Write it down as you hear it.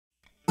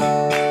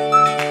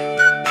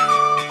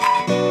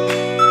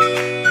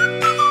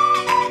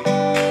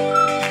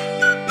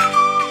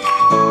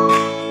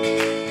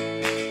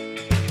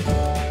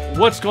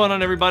What's going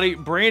on, everybody?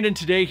 Brandon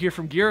today here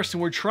from Gearist,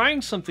 and we're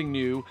trying something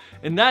new,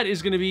 and that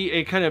is going to be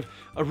a kind of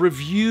a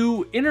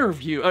review,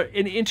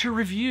 an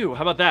inter-review.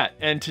 How about that?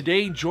 And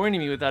today,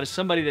 joining me with that is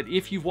somebody that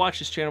if you've watched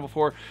this channel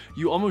before,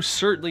 you almost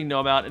certainly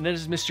know about, and that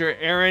is Mr.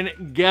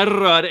 Arron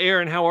Gerard.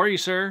 Arron, how are you,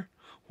 sir?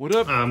 What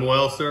up? I'm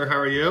well, sir. How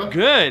are you?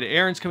 Good.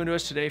 Arron's coming to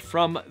us today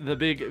from the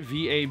big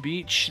VA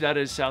beach. That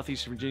is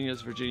Southeast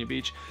Virginia's Virginia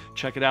Beach.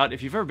 Check it out.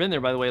 If you've ever been there,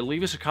 by the way,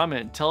 leave us a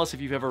comment. Tell us if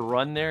you've ever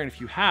run there, and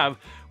if you have,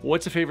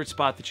 what's a favorite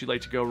spot that you'd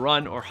like to go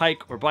run or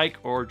hike or bike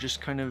or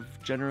just kind of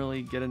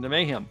generally get into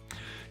mayhem.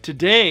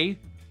 Today,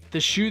 the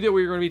shoe that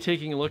we're going to be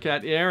taking a look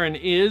at, Arron,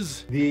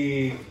 is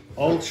the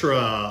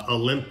Altra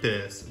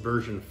Olympus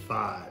version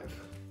 5.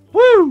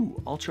 Woo!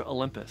 Altra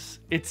Olympus.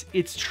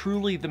 It's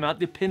truly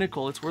the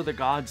pinnacle. It's where the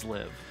gods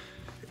live.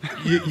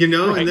 You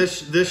know, Right. and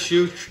this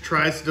shoe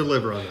tries to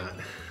deliver on that.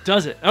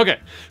 Does it? Okay.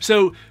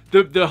 So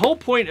the whole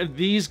point of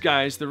these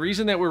guys, the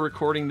reason that we're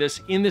recording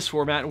this in this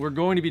format, and we're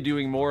going to be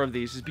doing more of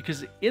these, is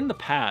because in the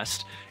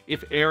past,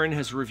 if Arron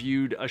has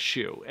reviewed a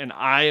shoe, and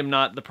I am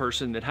not the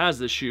person that has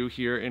the shoe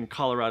here in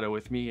Colorado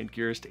with me in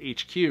Gearist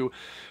HQ,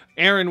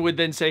 Arron would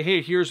then say,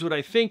 hey, here's what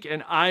I think,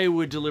 and I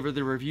would deliver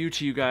the review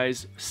to you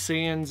guys,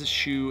 sans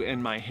shoe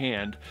in my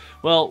hand.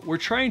 Well, we're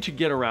trying to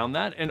get around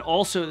that, and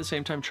also at the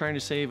same time trying to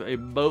save a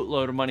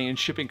boatload of money in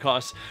shipping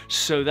costs,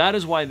 so that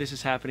is why this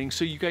is happening,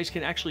 so you guys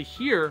can actually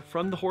hear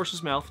from the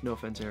horse's mouth, no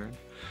offense, Arron,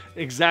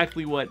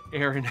 exactly what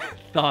Arron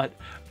thought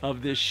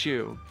of this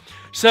shoe.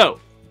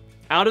 So,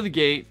 out of the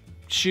gate,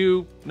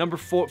 shoe number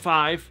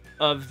 5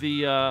 of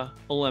the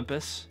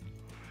Olympus.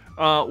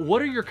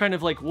 What are your kind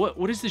of like,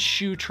 what is the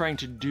shoe trying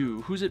to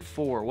do? Who's it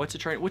for? What's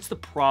the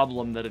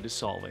problem that it is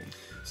solving?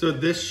 So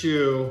this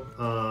shoe,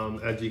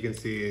 as you can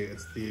see,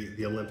 it's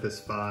the Olympus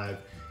 5,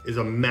 is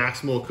a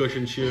maximal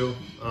cushion shoe,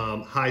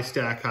 high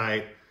stack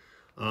height.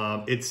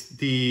 It's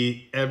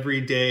the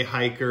everyday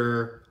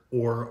hiker,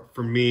 or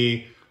for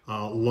me,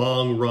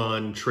 long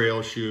run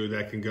trail shoe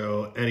that can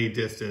go any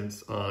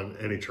distance on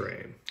any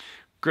terrain.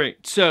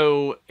 Great.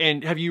 So,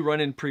 and have you run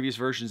in previous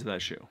versions of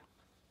that shoe?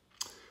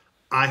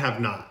 I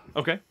have not.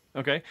 Okay.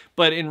 Okay.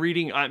 But in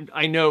reading,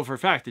 I know for a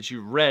fact that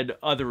you read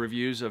other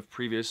reviews of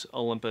previous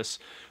Olympus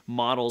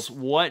models.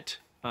 What,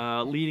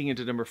 leading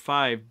into number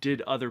 5,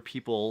 did other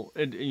people,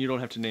 and you don't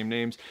have to name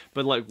names,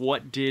 but like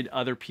what did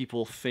other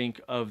people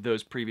think of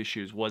those previous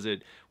shoes? Was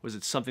it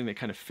something that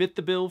kind of fit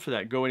the bill for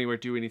that go anywhere,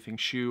 do anything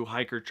shoe,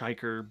 hiker,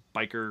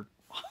 biker,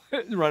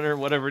 runner,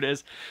 whatever it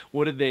is?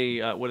 What did they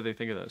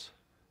think of those?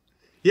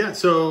 Yeah,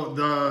 so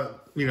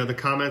the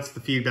comments,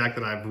 the feedback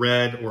that I've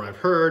read or I've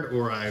heard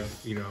or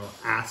I've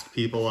asked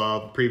people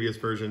of previous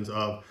versions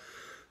of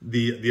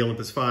the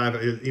Olympus 5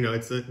 is,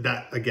 it's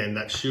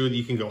that shoe that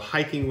you can go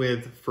hiking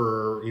with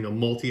for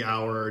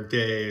multi-hour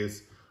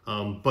days,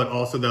 but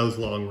also those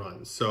long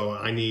runs. So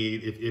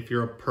if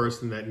you're a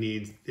person that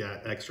needs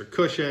that extra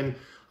cushion,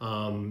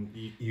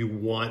 you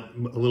want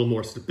a little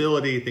more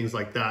stability, things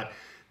like that.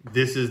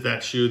 This is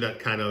that shoe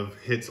that kind of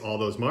hits all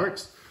those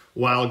marks,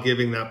 while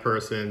giving that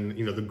person,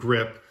 the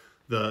grip,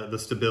 the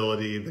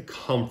stability, the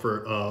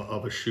comfort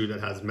of a shoe that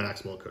has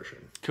maximal cushion.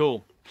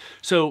 Cool.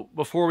 So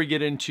before we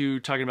get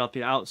into talking about the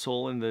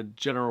outsole and the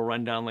general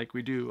rundown like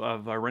we do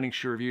of our running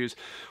shoe reviews,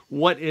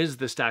 what is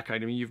the stack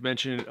height? I mean, you've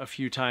mentioned it a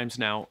few times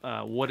now.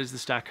 What is the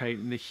stack height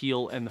in the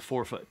heel and the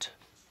forefoot?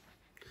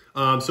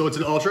 So it's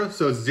an Ultra,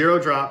 so it's 0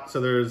 drop.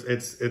 So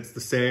it's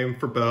the same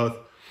for both.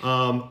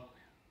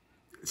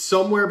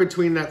 Somewhere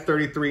between that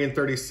 33 and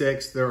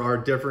 36, there are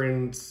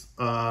different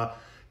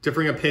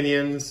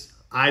opinions.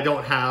 I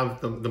don't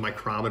have the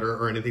micrometer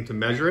or anything to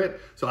measure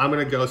it, so I'm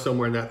going to go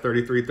somewhere in that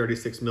 33,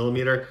 36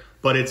 millimeter.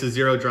 But it's a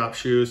 0 drop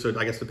shoe, so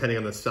I guess depending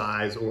on the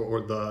size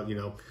or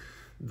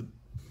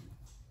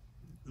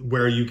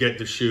where you get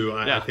the shoe,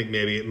 I think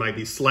maybe it might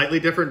be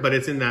slightly different, but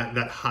it's in that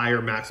higher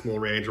maximal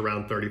range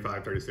around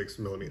 35, 36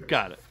 millimeters.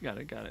 Got it.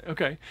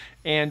 Okay.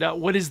 And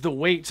what is the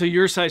weight? So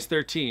you're size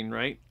 13,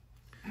 right?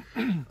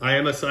 I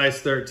am a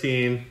size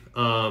 13.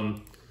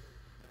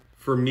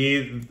 For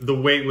me, the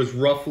weight was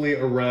roughly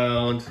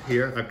around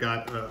here. I've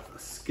got a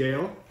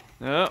scale.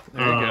 Oh,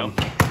 there you go.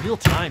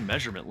 Real-time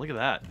measurement. Look at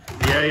that.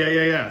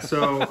 Yeah.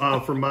 So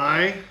for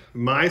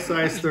my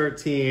size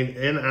 13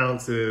 in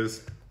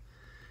ounces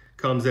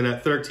comes in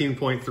at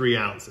 13.3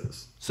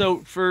 ounces. So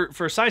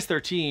for size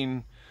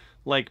 13,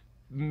 like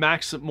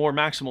more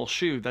maximal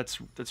shoe, that's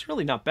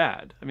really not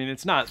bad. I mean,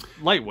 it's not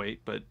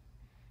lightweight, but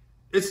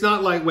it's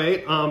not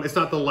lightweight. It's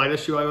not the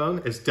lightest shoe I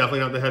own. It's definitely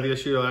not the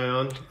heaviest shoe I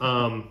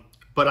own.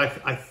 But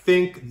I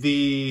think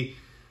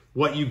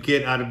what you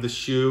get out of the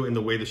shoe and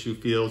the way the shoe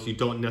feels, you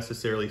don't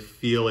necessarily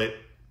feel it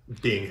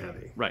being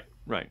heavy.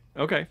 Right.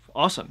 Okay,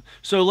 awesome.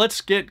 So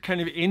let's get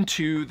kind of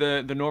into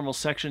the normal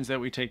sections that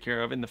we take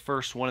care of. And the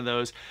first one of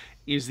those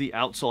is the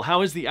outsole.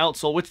 How is the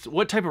outsole?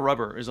 What type of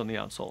rubber is on the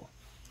outsole?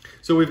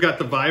 So we've got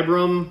the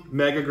Vibram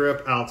Mega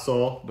Grip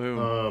outsole.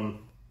 Boom.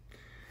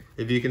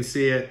 If you can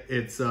see it,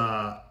 it's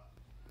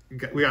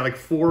we got like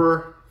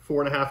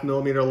 4.5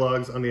 millimeter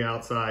lugs on the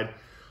outside.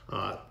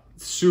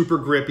 super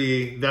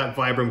grippy. That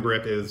Vibram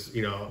grip is,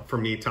 you know, for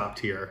me, top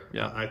tier.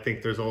 Yeah. I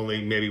think there's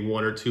only maybe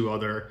 1 or 2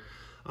 other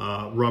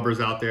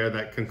rubbers out there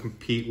that can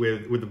compete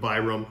with the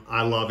Vibram.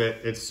 I love it.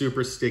 It's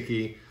super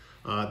sticky.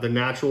 The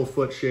natural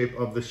foot shape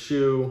of the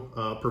shoe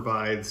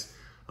provides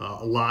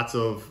lots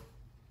of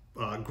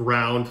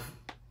ground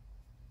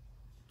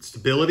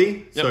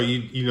stability. Yep. So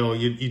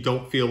you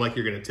don't feel like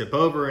you're going to tip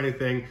over or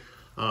anything.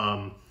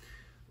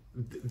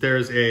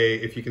 There's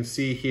if you can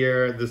see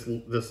here,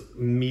 this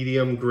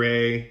medium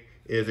gray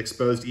is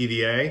exposed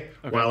EVA. Okay.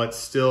 While it's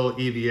still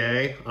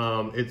EVA,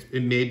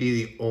 it may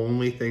be the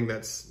only thing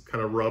that's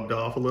kind of rubbed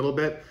off a little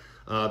bit.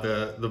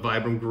 The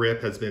Vibram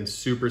grip has been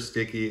super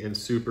sticky and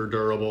super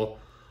durable.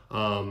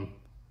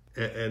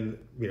 And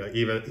you know,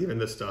 even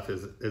this stuff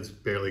is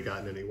barely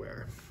gotten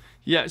anywhere.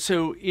 Yeah.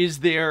 So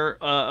is there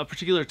a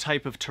particular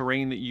type of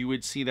terrain that you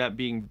would see that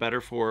being better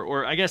for,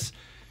 or I guess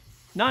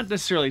not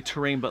necessarily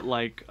terrain, but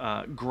like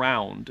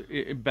ground,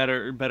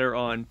 better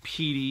on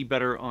peaty,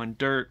 better on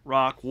dirt,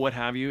 rock, what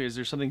have you? Is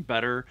there something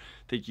better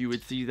that you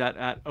would see that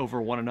at over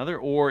one another,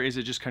 or is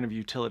it just kind of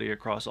utility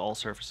across all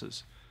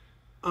surfaces?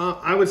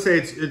 I would say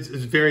it's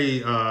very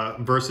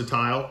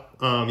versatile.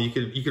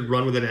 You could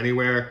run with it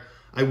anywhere.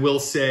 I will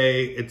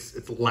say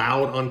it's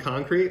loud on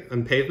concrete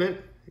and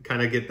pavement. You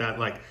kind of get that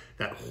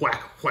that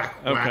whack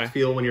whack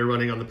feel when you're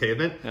running on the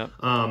pavement. Yep.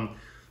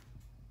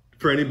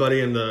 For anybody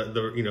in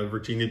the you know,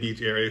 Virginia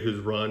Beach area who's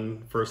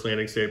run First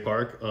Landing State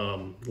Park,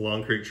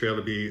 Long Creek Trail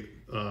to be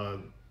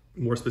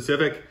more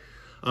specific,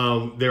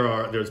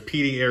 there's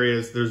peaty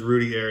areas, there's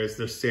rooty areas,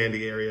 there's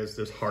sandy areas,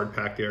 there's hard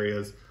packed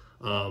areas,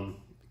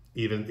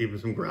 even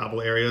some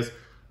gravel areas.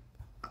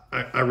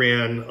 I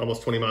ran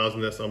almost 20 miles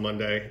in this on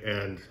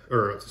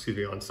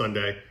on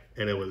Sunday,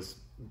 and it was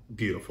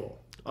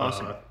beautiful.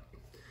 Awesome.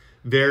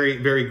 Very,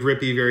 very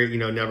grippy, very, you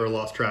know, never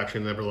lost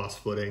traction, never lost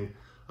footing.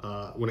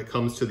 When it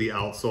comes to the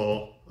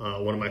outsole,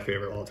 one of my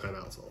favorite all-time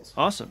outsoles.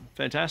 Awesome.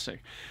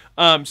 Fantastic.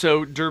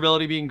 So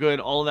durability being good,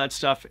 all of that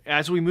stuff.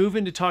 As we move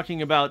into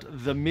talking about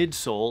the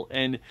midsole,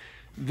 and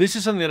this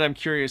is something that I'm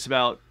curious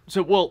about.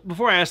 So, well,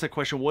 before I ask that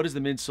question, what is the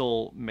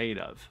midsole made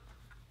of?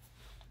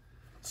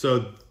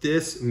 So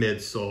this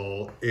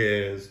midsole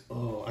is,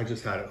 I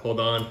just had it. Hold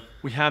on.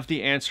 We have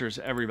the answers,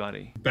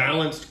 everybody.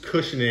 Balanced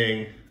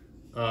cushioning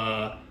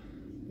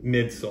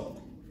midsole.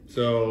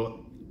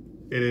 So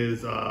it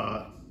is,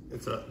 I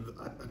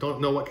don't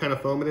know what kind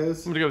of foam it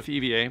is. I'm gonna go with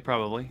EVA,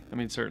 probably. I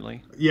mean,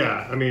 certainly.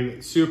 Yeah, I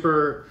mean,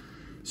 super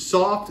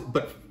soft,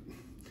 but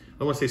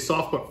I want to say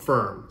soft but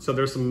firm. So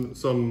there's some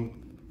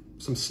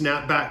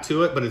snap back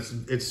to it, but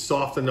it's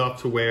soft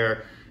enough to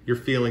where you're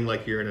feeling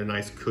like you're in a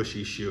nice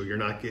cushy shoe. You're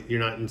not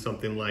in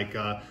something like you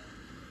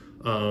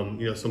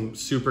know, some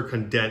super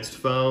condensed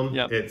foam.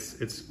 Yep.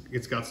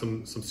 It's got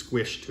some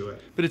squish to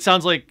it. But it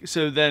sounds like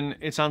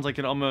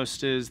it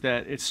almost is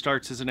that it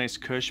starts as a nice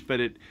cush, but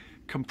it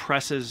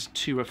compresses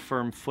to a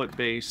firm foot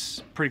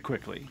base pretty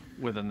quickly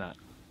within that.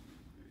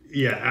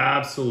 Yeah,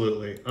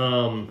 absolutely.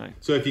 Nice.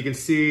 So if you can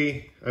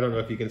see, I don't know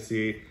if you can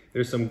see,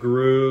 there's some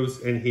grooves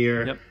in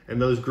here. Yep. And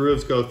those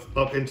grooves go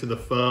up into the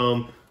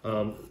foam.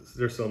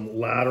 There's some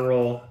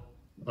lateral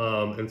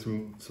and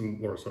some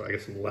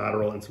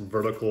lateral and some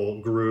vertical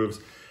grooves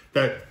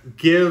that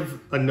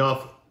give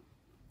enough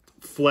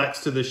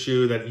flex to the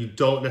shoe that you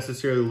don't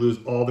necessarily lose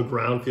all the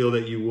ground feel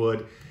that you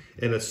would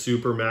in a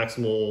super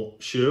maximal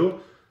shoe.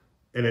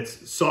 And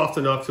it's soft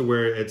enough to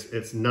where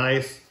it's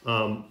nice,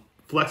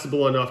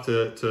 flexible enough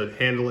to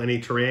handle any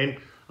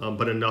terrain,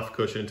 but enough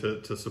cushion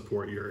to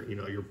support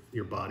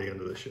your body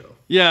under the shoe.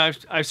 Yeah,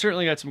 I've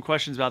certainly got some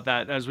questions about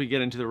that as we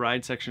get into the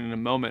ride section in a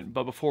moment.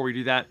 But before we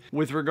do that,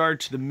 with regard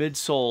to the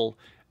midsole,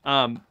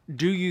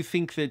 do you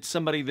think that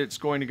somebody that's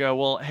going to go,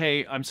 well,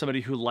 hey, I'm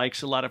somebody who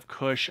likes a lot of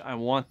cush, I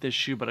want this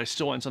shoe, but I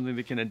still want something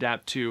that can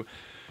adapt to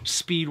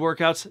speed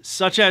workouts,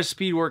 such as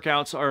speed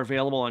workouts are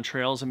available on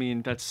trails. I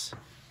mean, that's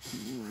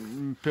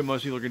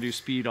most people are going to do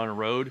speed on a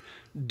road.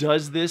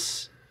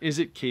 Is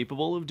it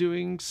capable of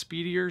doing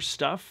speedier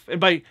stuff?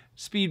 And by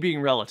speed being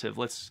relative,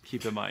 let's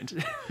keep in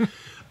mind.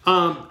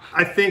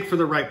 I think for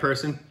the right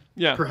person,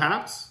 yeah,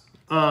 perhaps.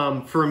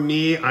 For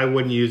me, I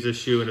wouldn't use this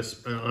shoe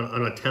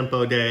on a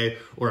tempo day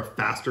or a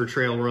faster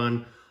trail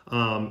run.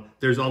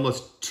 There's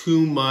almost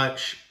too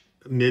much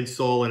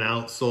midsole and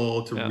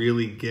outsole to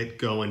really get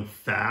going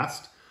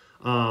fast.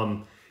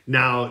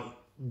 Now,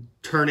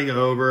 turning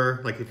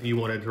over, like if you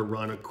wanted to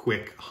run a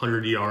quick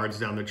 100 yards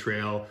down the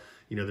trail,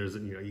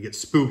 you get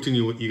spooked and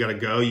you got to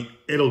go,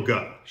 it'll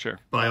go. Sure.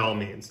 By all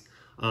means.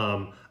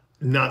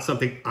 Not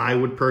something I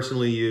would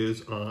personally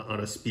use on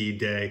a speed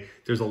day.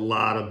 There's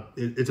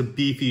it's a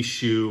beefy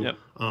shoe. Yep.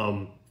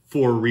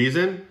 For a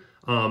reason.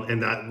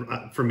 And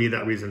that, for me,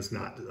 that reason's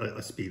not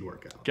a speed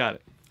workout. Got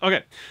it.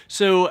 Okay.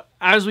 So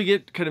as we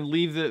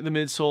leave the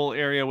midsole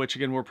area, which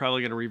again, we're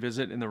probably going to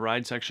revisit in the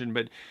ride section,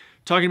 but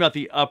talking about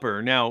the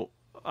upper now,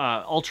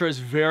 Altra is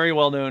very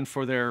well known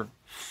for their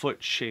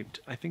foot-shaped.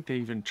 I think they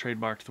even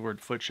trademarked the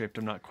word foot-shaped.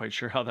 I'm not quite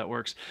sure how that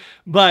works,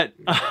 but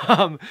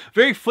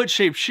very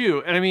foot-shaped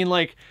shoe. And I mean,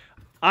 like,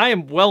 I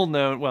am well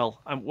known. Well,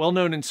 I'm well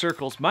known in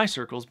circles, my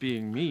circles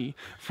being me,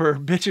 for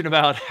bitching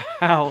about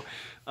how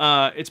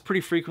it's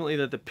pretty frequently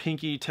that the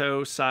pinky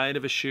toe side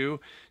of a shoe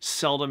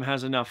seldom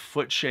has enough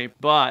foot shape.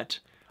 But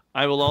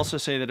I will also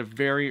say that a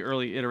very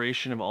early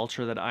iteration of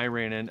Ultra that I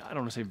ran in, I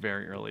don't want to say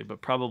very early,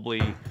 but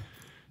probably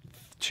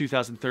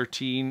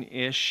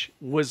 2013-ish,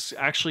 was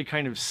actually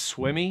kind of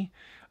swimmy.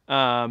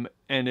 And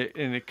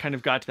it kind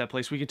of got to that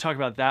place. We can talk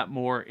about that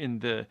more in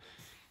the,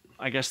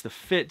 I guess, the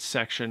fit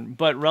section.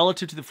 But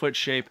relative to the foot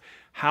shape,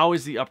 how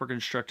is the upper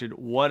constructed?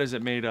 What is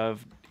it made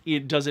of?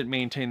 Does it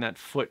maintain that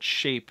foot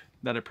shape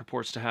that it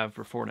purports to have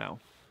before now?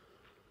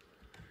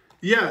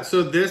 Yeah,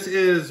 so this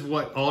is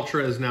what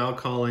Ultra is now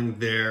calling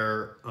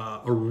their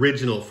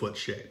original foot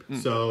shape.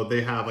 So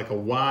they have like a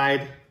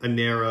wide, a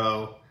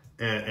narrow,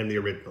 and the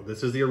original.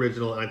 This is the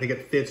original, and I think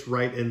it fits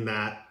right in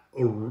that.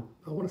 I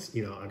want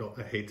to,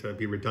 I hate to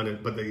be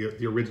redundant, but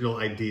the original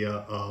idea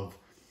of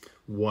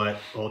what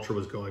Ultra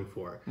was going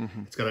for.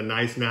 It's got a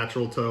nice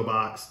natural toe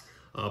box,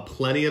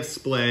 plenty of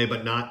splay,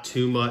 but not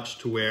too much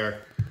to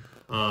where,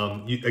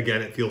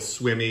 again, it feels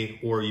swimmy,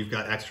 or you've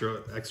got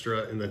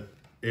extra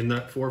in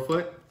that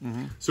forefoot.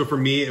 So for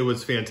me, it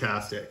was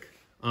fantastic.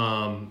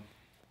 I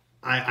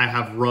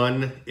have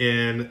run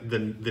in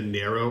the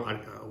narrow. I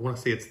want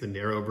to say it's the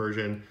narrow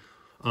version.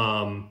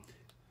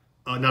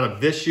 Not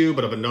of this shoe,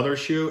 but of another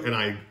shoe, and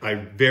I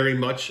very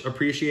much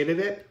appreciated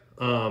it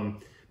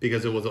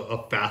because it was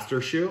a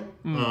faster shoe,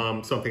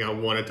 something I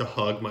wanted to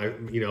hug my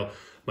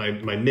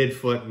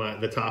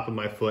midfoot, the top of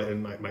my foot,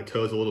 and my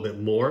toes a little bit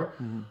more.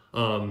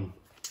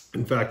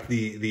 In fact,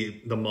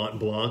 the Mont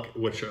Blanc,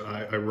 which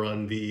I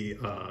ran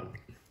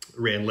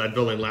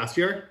Leadville in last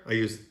year, I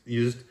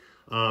used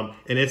and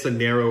it's a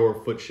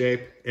narrower foot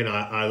shape, and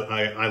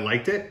I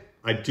liked it.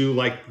 I do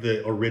like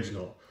the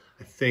original.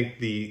 I think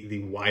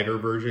the wider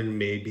version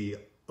may be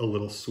a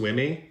little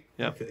swimmy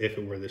if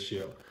it were this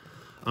shoe.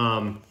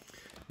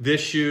 This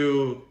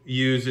shoe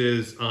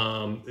uses,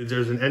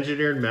 there's an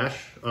engineered mesh.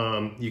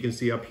 You can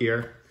see up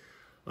here.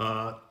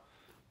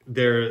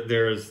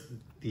 There's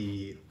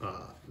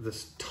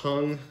this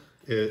tongue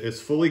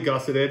is fully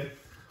gusseted.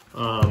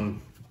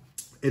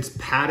 It's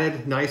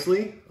padded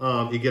nicely.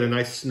 You get a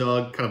nice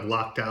snug kind of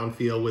lockdown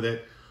feel with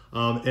it.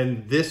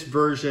 And this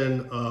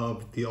version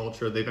of the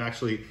Ultra, they've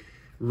actually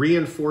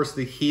reinforced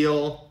the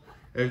heel.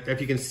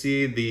 If you can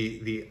see,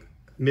 the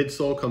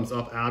midsole comes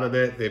up out of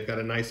it. They've got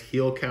a nice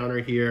heel counter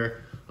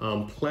here.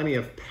 Plenty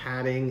of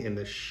padding in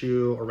the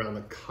shoe around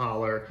the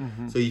collar.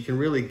 So you can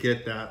really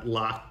get that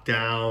locked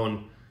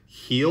down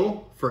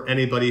heel for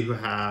anybody who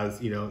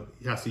has,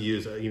 has to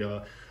use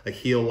a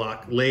heel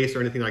lock lace or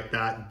anything like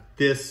that.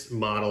 This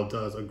model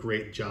does a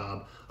great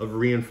job of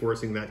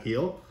reinforcing that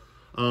heel.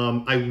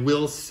 I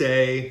will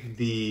say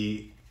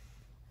the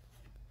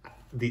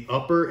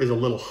upper is a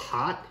little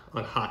hot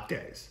on hot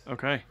days.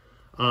 Okay.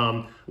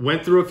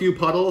 Went through a few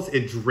puddles.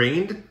 It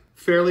drained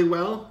fairly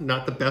well.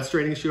 Not the best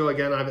draining shoe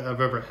again I've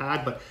ever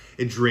had, but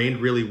it drained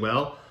really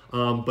well.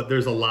 But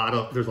there's a lot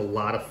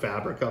of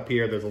fabric up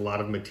here. There's a lot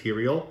of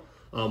material.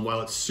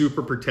 While it's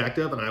super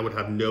protective, and I would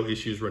have no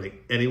issues running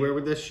anywhere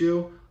with this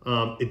shoe,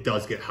 it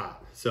does get hot.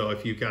 So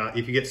if you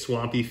get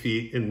swampy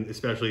feet, and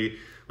especially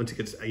once it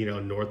gets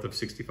north of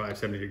 65,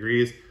 70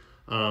 degrees,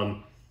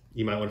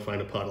 you might want to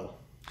find a puddle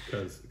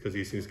because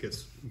these things get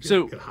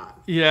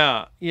hot.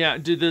 Yeah. Are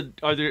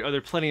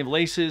there plenty of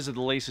laces? Are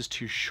the laces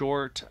too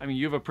short? I mean,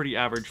 you have a pretty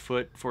average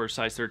foot for a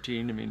size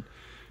 13. I mean,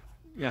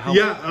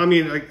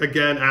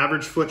 again,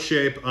 average foot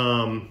shape,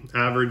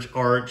 average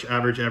arch,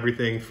 average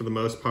everything for the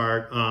most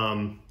part.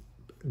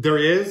 There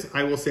is,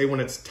 I will say, when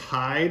I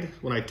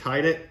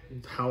tied it,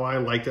 how I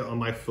liked it on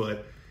my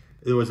foot,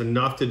 there was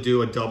enough to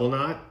do a double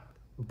knot,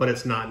 but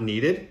it's not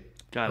needed.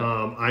 Got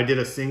it. I did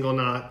a single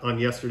knot on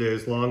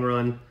yesterday's long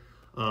run.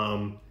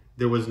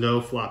 There was no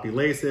floppy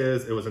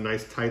laces. It was a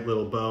nice tight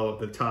little bow at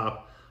the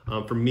top.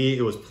 For me,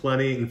 it was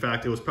plenty. In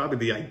fact, it was probably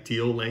the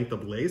ideal length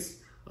of lace,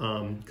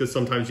 because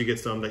sometimes you get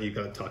some that you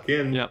got to tuck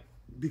in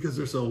because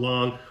they're so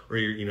long, or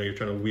you're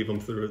trying to weave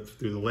them through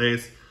the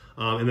lace.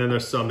 And then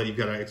there's some that you've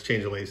got to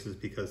exchange the laces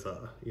because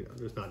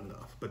there's not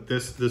enough. But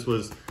this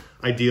was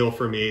ideal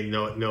for me.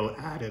 No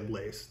added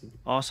lace.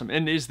 Awesome.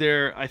 And is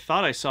there? I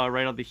thought I saw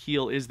right on the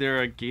heel. Is there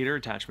a gaiter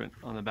attachment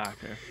on the back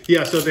there?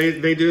 Yeah. So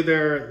they do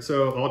their.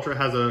 So Ultra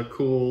has a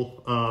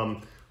cool.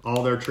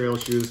 All their trail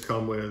shoes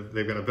come with.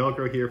 They've got a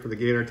Velcro here for the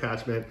gaiter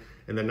attachment,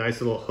 and the nice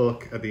little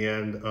hook at the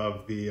end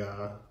of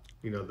the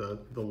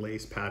the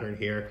lace pattern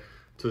here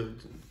to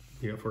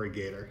for a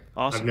gaiter.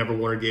 Awesome. I've never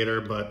worn a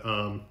gaiter, but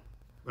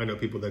I know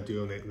people that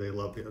do, and they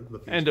love the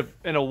feature.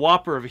 And a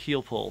whopper of a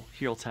heel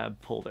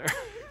tab pull there.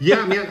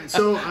 Yeah, man.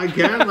 So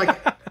again, like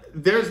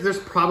there's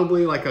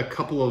probably like a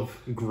couple of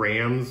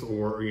grams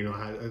or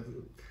a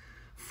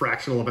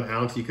fractional of an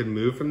ounce you could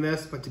move from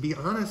this, but to be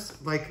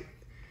honest, like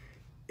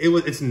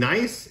it's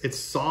nice, it's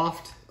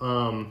soft.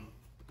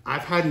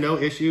 I've had no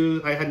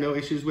issues. I had no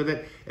issues with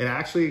it. It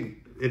actually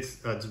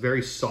it's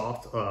very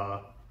soft.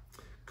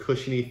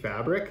 Cushiony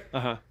fabric.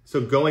 So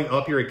going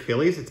up your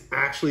Achilles, it's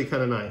actually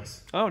kind of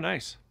nice. Oh,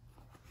 nice.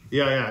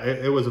 Yeah.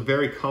 It was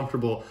very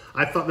comfortable.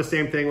 I thought the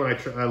same thing when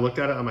I looked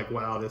at it. I'm like,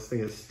 wow, this thing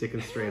is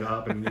sticking straight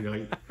up,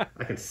 and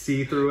I can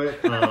see through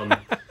it.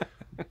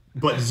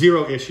 But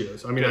zero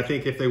issues. I mean, I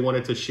think if they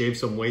wanted to shave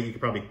some weight, you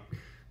could probably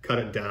cut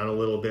it down a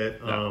little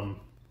bit. Yeah.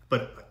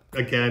 But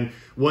again,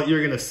 what you're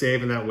going to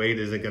save in that weight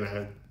isn't going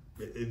to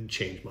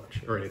change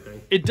much or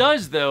anything. It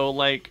does, though.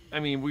 Like, I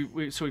mean,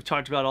 we've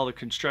talked about all the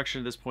construction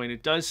at this point.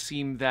 It does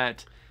seem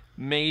that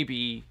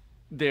maybe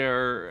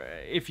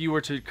if you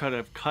were to kind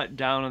of cut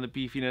down on the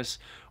beefiness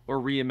or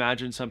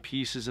reimagine some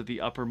pieces of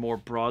the upper more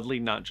broadly,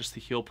 not just the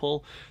heel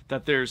pull,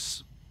 that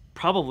there's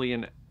probably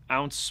an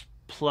ounce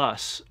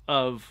plus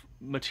of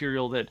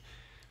material that,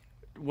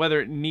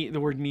 whether the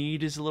word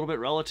need is a little bit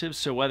relative,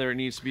 so whether it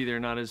needs to be there or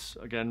not is,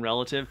 again,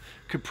 relative,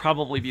 could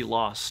probably be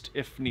lost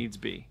if needs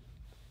be.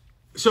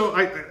 So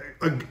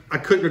I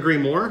couldn't agree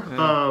more.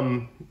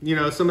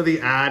 Yeah. Some of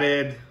the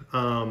added,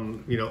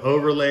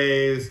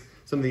 overlays,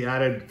 some of the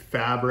added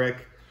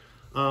fabric.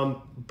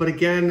 But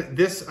again,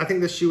 I think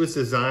this shoe is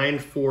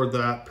designed for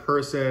that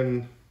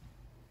person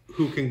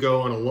who can go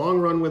on a long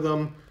run with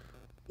them,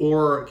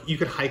 or you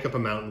could hike up a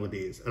mountain with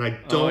these. And I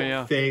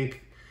don't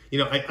think,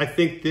 I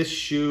think this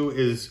shoe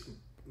is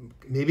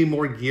maybe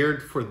more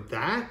geared for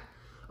that.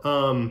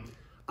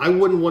 I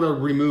wouldn't want to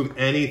remove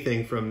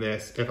anything from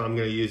this if I'm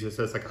going to use this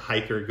as like a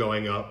hiker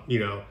going up,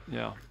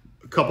 a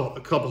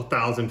couple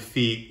thousand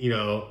feet, at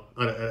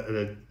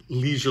a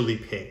leisurely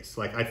pace.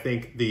 Like, I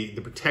think the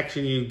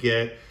protection you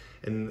get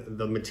and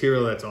the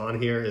material that's on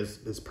here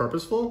is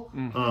purposeful,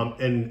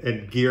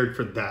 and geared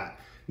for that.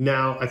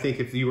 Now, I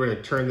think if you were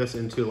to turn this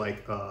into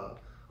like a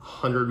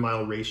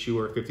 100-mile ratio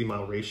or a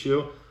 50-mile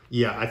ratio,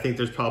 yeah, I think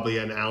there's probably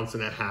an ounce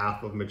and a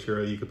half of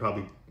material you could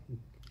probably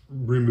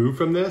remove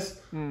from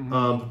this.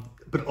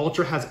 But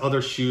Altra has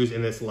other shoes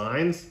in its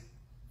lines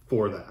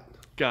for that.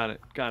 Got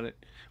it.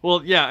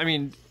 Well, yeah, I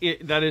mean,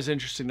 that is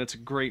interesting. That's a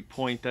great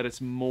point, that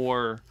it's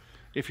more,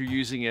 if you're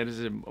using it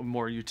as a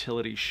more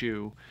utility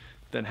shoe,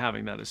 then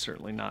having that is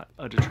certainly not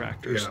a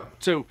detractor. Yeah.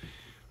 So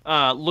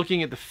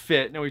looking at the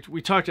fit, now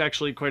we talked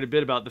actually quite a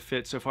bit about the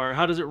fit so far.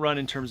 How does it run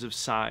in terms of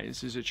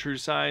size? Is it true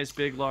size,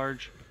 big,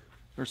 large,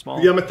 or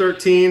small? Yeah, I'm a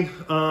 13.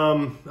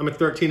 I'm a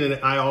 13, and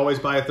I always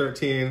buy a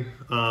 13.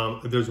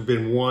 There's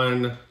been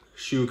one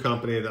shoe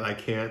company that I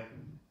can't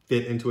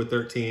fit into a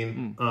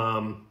 13.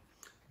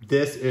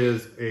 This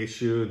is a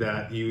shoe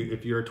that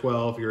if you're a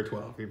 12, you're a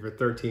 12. If you're a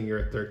 13,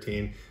 you're a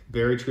 13.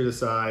 Very true to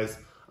size.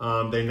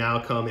 They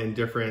now come in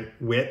different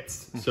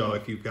widths. So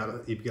if you've got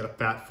a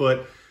fat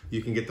foot,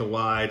 you can get the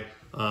wide.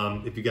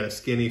 If you've got a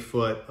skinny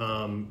foot,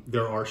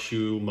 there are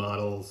shoe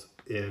models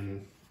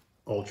in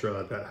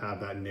Altra that have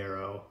that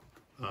narrow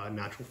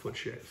natural foot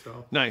shape.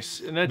 So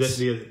nice, and that's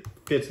the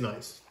fit's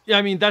nice. Yeah,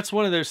 I mean, that's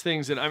one of those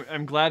things that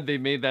I'm glad they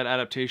made that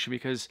adaptation,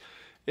 because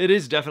it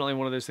is definitely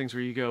one of those things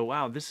where you go,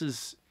 wow,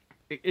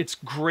 it's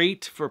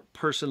great for a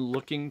person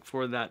looking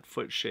for that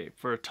foot shape,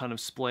 for a ton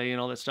of splay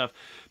and all that stuff.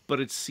 But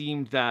it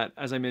seemed that,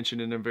 as I mentioned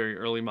in a very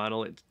early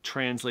model, it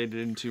translated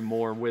into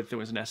more width that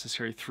was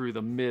necessary through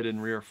the mid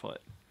and rear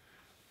foot,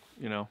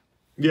 Yeah,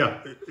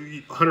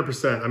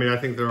 100%. I mean, I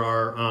think there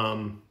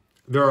are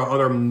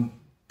other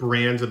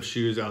brands of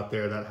shoes out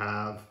there that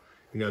have,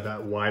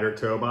 that wider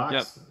toe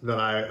box. That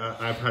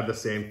I've had the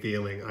same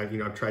feeling.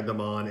 I've tried them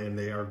on, and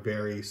they are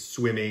very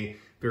swimmy,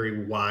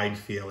 very wide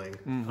feeling.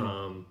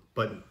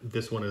 But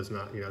this one is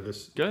not,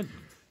 this good.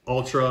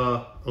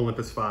 Altra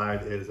Olympus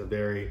 5 is a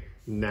very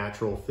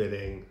natural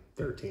fitting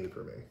 13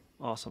 for me.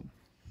 Awesome.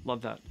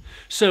 Love that.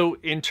 So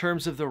in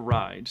terms of the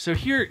ride, so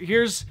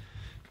this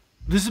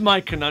is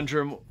my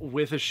conundrum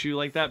with a shoe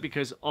like that,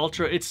 because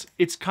Altra,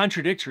 it's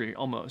contradictory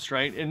almost,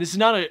 right? And this is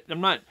not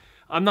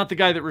I'm not the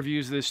guy that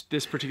reviews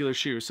this particular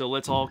shoe, so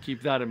let's all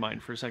keep that in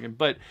mind for a second.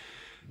 But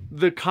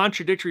the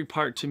contradictory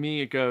part to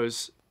me, it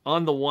goes,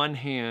 on the one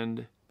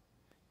hand,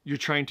 you're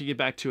trying to get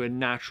back to a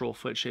natural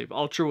foot shape.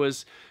 Altra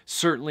was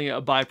certainly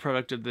a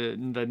byproduct of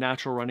the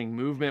natural running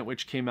movement,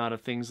 which came out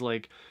of things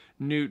like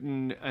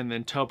Newton and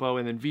then Topo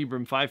and then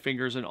Vibram, Five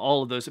Fingers, and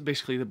all of those,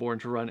 basically the Born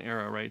to Run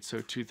era, right?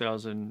 So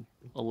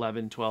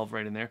 2011, 12,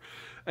 right in there.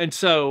 And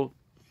so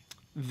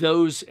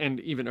those, and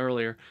even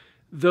earlier,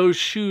 those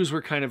shoes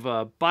were kind of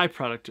a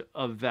byproduct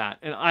of that.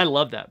 And I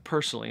love that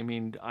personally. I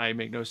mean, I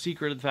make no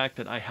secret of the fact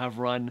that I have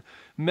run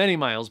many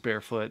miles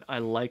barefoot. I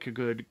like a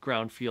good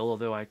ground feel,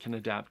 although I can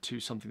adapt to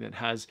something that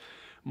has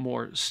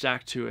more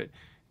stack to it.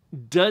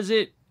 Does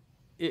it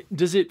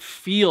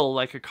feel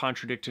like a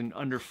contradiction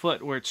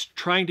underfoot, where it's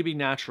trying to be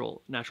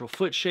natural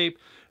foot shape,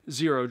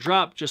 zero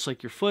drop, just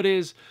like your foot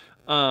is,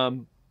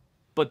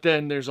 but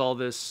then there's all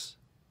this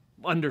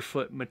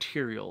underfoot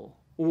material?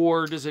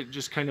 Or does it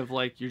just kind of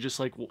like, you're just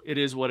like, well, it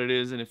is what it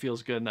is and it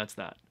feels good and that's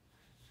that?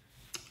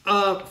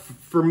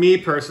 For me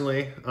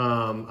personally,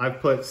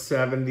 I've put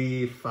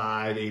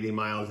 75, 80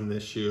 miles in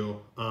this shoe.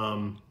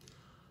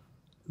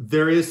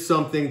 There is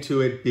something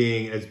to it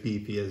being as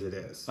beefy as it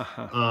is.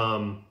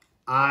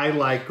 I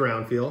like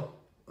ground feel.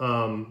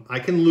 I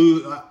can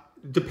lose,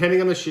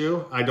 depending on the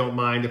shoe, I don't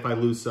mind if I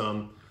lose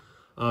some.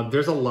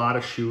 There's a lot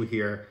of shoe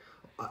here.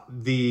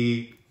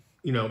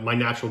 my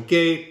natural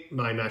gait,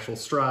 my natural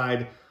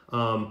stride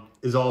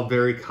is all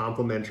very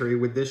complementary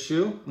with this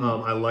shoe.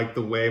 I like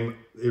the way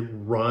it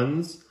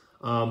runs,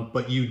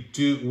 but you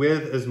do,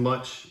 with as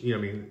much,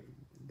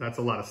 that's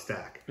a lot of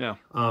stack. Yeah.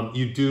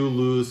 You do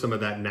lose some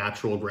of that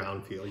natural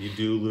ground feel. You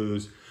do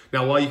lose.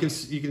 Now, while you can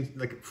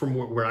like from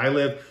where I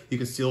live, you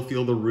can still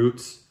feel the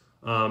roots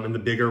and the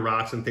bigger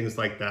rocks and things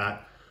like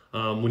that.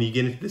 When you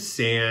get into the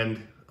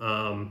sand,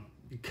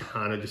 you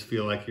kind of just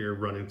feel like you're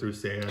running through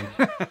sand.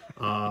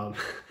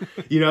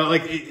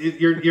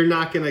 You're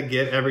not going to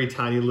get every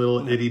tiny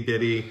little itty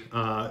bitty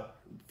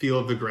feel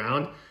of the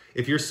ground.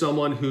 If you're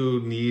someone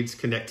who needs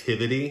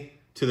connectivity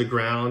to the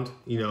ground,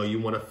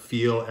 you want to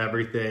feel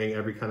everything,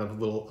 every kind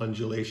of little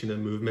undulation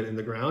and movement in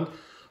the ground.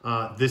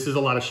 This is a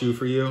lot of shoe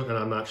for you, and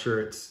I'm not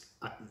sure it's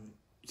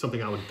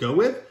something I would go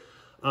with.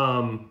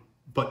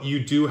 But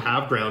you do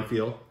have ground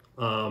feel.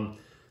 Ultra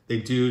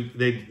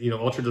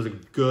does a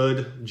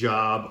good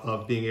job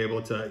of being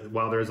able to,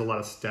 while there's a lot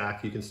of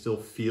stack, you can still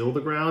feel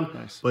the ground,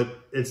 nice. But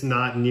it's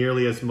not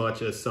nearly as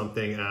much as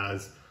something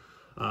as,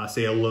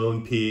 say, a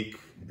Lone Peak,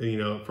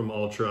 from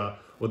Ultra,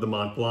 or the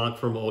Mont Blanc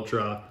from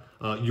Ultra.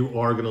 You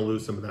are going to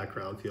lose some of that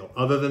ground feel.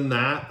 Other than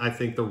that, I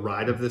think the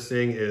ride of this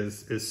thing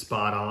is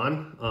spot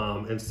on,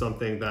 and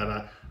something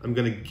that I'm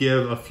going to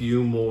give a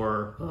few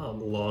more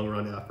long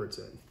run efforts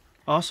in.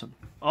 Awesome.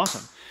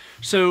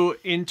 So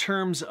in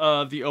terms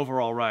of the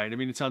overall ride,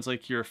 it sounds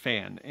like you're a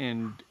fan,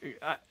 and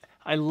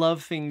I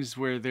love things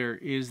where there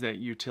is that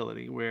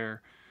utility,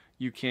 where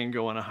you can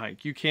go on a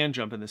hike, you can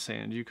jump in the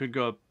sand, you could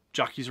go up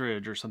Jockey's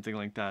Ridge or something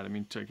like that.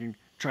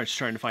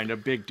 Trying to find a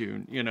big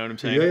dune, you know what I'm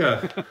saying?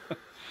 Yeah.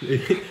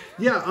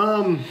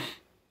 Yeah.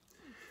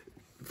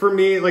 For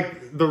me,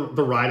 like the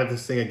ride of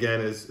this thing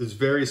again is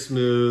very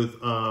smooth.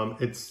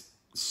 It's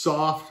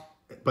soft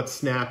but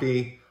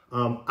snappy.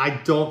 I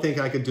don't think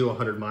I could do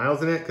 100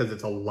 miles in it because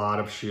it's a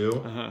lot of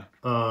shoe.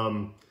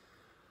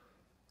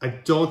 I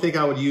don't think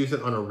I would use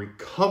it on a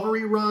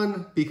recovery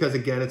run because,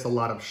 again, it's a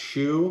lot of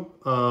shoe.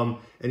 And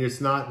it's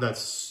not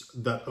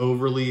that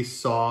overly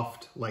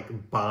soft,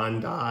 like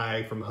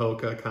Bondi from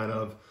Hoka kind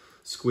of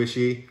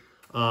squishy.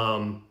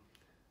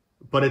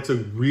 But it's a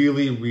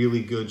really,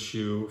 really good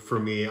shoe for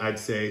me. I'd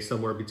say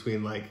somewhere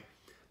between like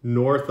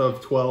north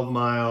of 12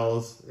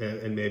 miles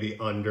and maybe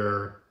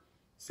under,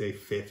 say,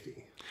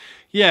 50.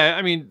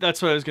 Yeah,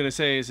 that's what I was going to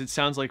say, is it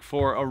sounds like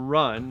for a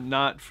run,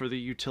 not for the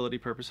utility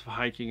purpose of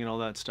hiking and all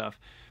that stuff,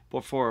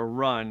 but for a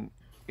run,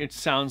 it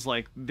sounds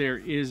like there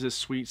is a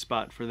sweet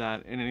spot for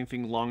that, and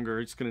anything longer,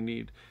 it's going to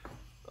need,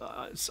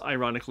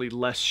 ironically,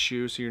 less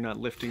shoe, so you're not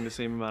lifting the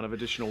same amount of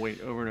additional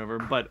weight over and over.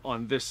 But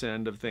on this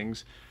end of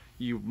things,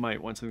 you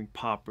might want something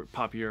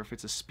poppier if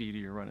it's a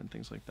speedier run and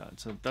things like that.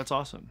 So that's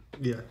awesome.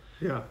 Yeah.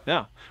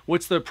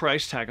 What's the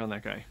price tag on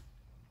that guy?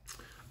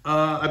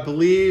 I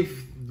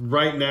believe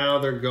right now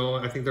they're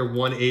going, I think they're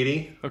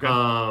 180. Okay.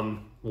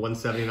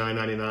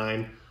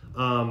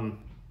 179.99.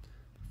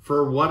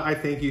 For what I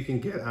think you can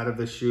get out of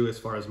the shoe as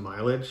far as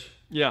mileage.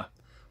 Yeah.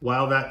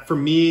 While that, for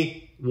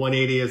me,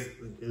 180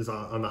 is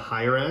on the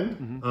higher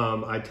end.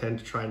 I tend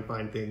to try and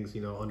find things,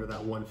 under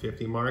that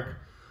 150 mark.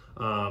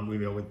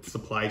 With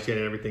supply chain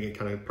and everything, it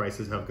kind of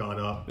prices have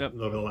gone up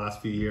over the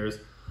last few years.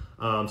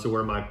 So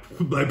where my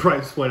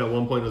price point at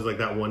one point was like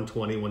that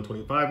 120,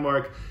 125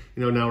 mark.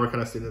 Now we're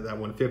kind of sitting at that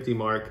 150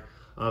 mark.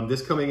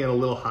 This coming in a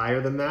little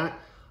higher than that.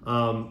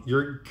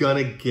 You're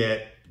gonna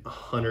get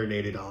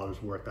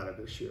 $180 worth out of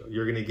this shoe.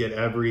 You're gonna get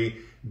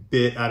every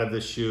bit out of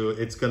this shoe.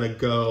 It's gonna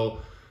go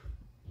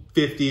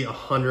 50,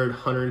 100,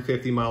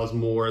 150 miles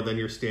more than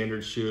your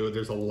standard shoe.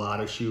 There's a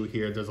lot of shoe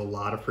here. There's a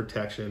lot of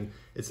protection.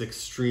 It's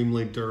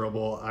extremely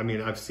durable. I've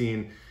got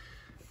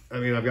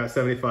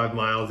 75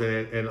 miles in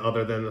it, and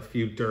other than a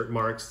few dirt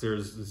marks,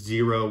 there's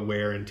zero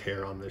wear and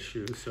tear on this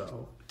shoe.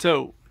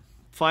 So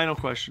final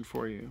question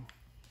for you.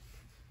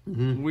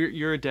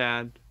 You're a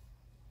dad.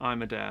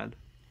 I'm a dad.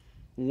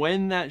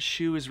 When that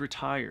shoe is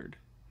retired,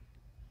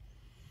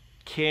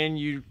 can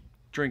you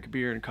drink a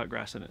beer and cut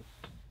grass in it?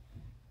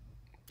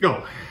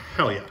 Oh,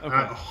 hell yeah. Okay.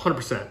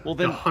 100%. Well,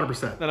 then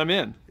 100%. Then I'm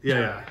in.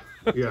 Yeah.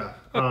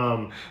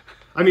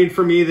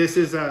 For me, this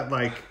is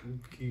like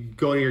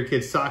going to your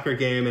kid's soccer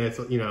game, and it's,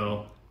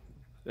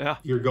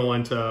 you're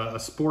going to a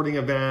sporting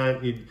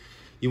event.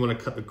 You want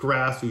to cut the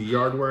grass, do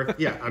yard work.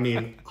 Yeah,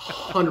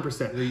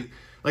 100%.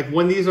 Like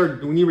when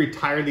you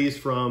retire these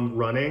from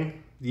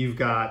running, you've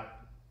got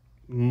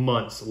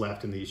months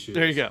left in these shoes.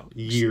 There you go.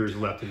 Years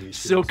left in these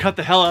shoes. Still cut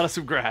the hell out of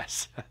some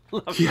grass.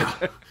 Love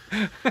it.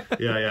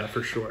 Yeah,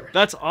 for sure.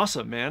 That's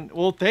awesome, man.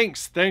 Well,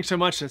 thanks so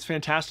much. That's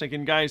fantastic.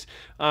 And guys,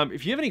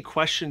 if you have any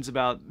questions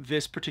about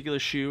this particular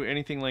shoe,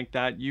 anything like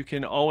that, you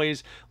can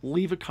always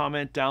leave a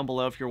comment down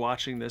below if you're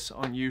watching this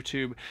on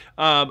YouTube.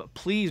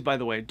 Please, by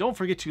the way, don't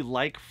forget to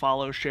like,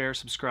 follow, share,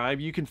 subscribe.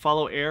 You can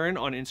follow Arron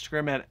on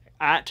Instagram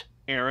at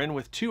Arron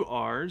with 2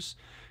 R's.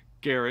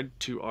 Garrod,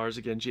 2 R's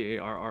again,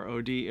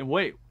 Garrod. And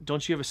wait,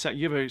 don't you have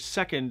you have a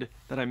second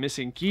that I'm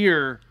missing,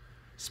 gear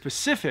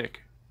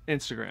specific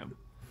Instagram?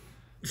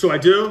 So I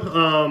do.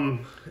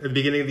 At the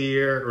beginning of the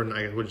year, or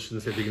I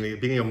shouldn't say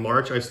beginning of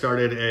March, I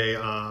started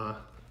a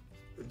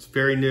It's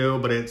very new,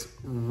 but it's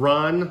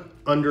run_eat_gear.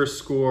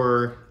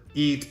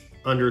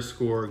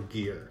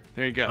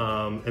 There you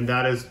go. And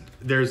that is,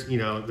 there's, you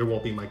know, there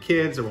won't be my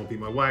kids, there won't be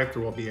my wife,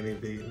 there won't be any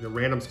of the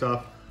random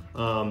stuff.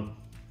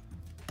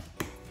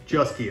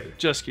 Just gear.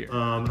 Just gear.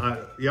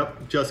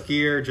 Yep, just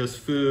gear, just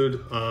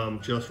food,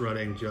 just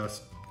running,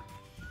 just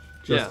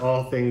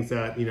all things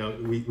that, you know,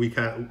 we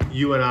kind of,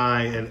 you and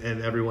I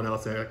and everyone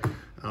else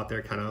out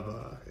there kind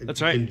of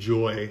That's right.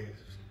 enjoy.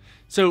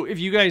 So if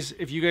you guys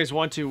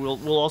want to,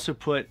 we'll also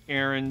put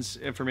Arron's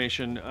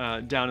information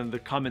down in the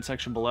comment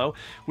section below.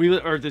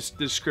 Or this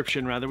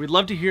description rather. We'd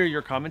love to hear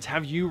your comments.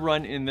 Have you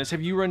run in this?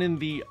 Have you run in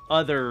the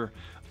other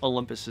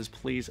Olympuses?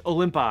 Please,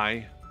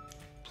 Olympi.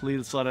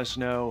 Please let us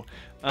know.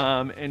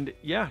 And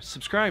yeah,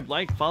 subscribe,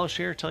 like, follow,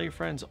 share, tell your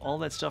friends, all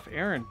that stuff.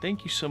 Arron,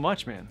 thank you so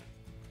much, man.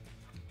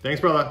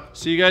 Thanks, brother.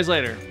 See you guys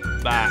later.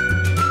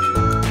 Bye.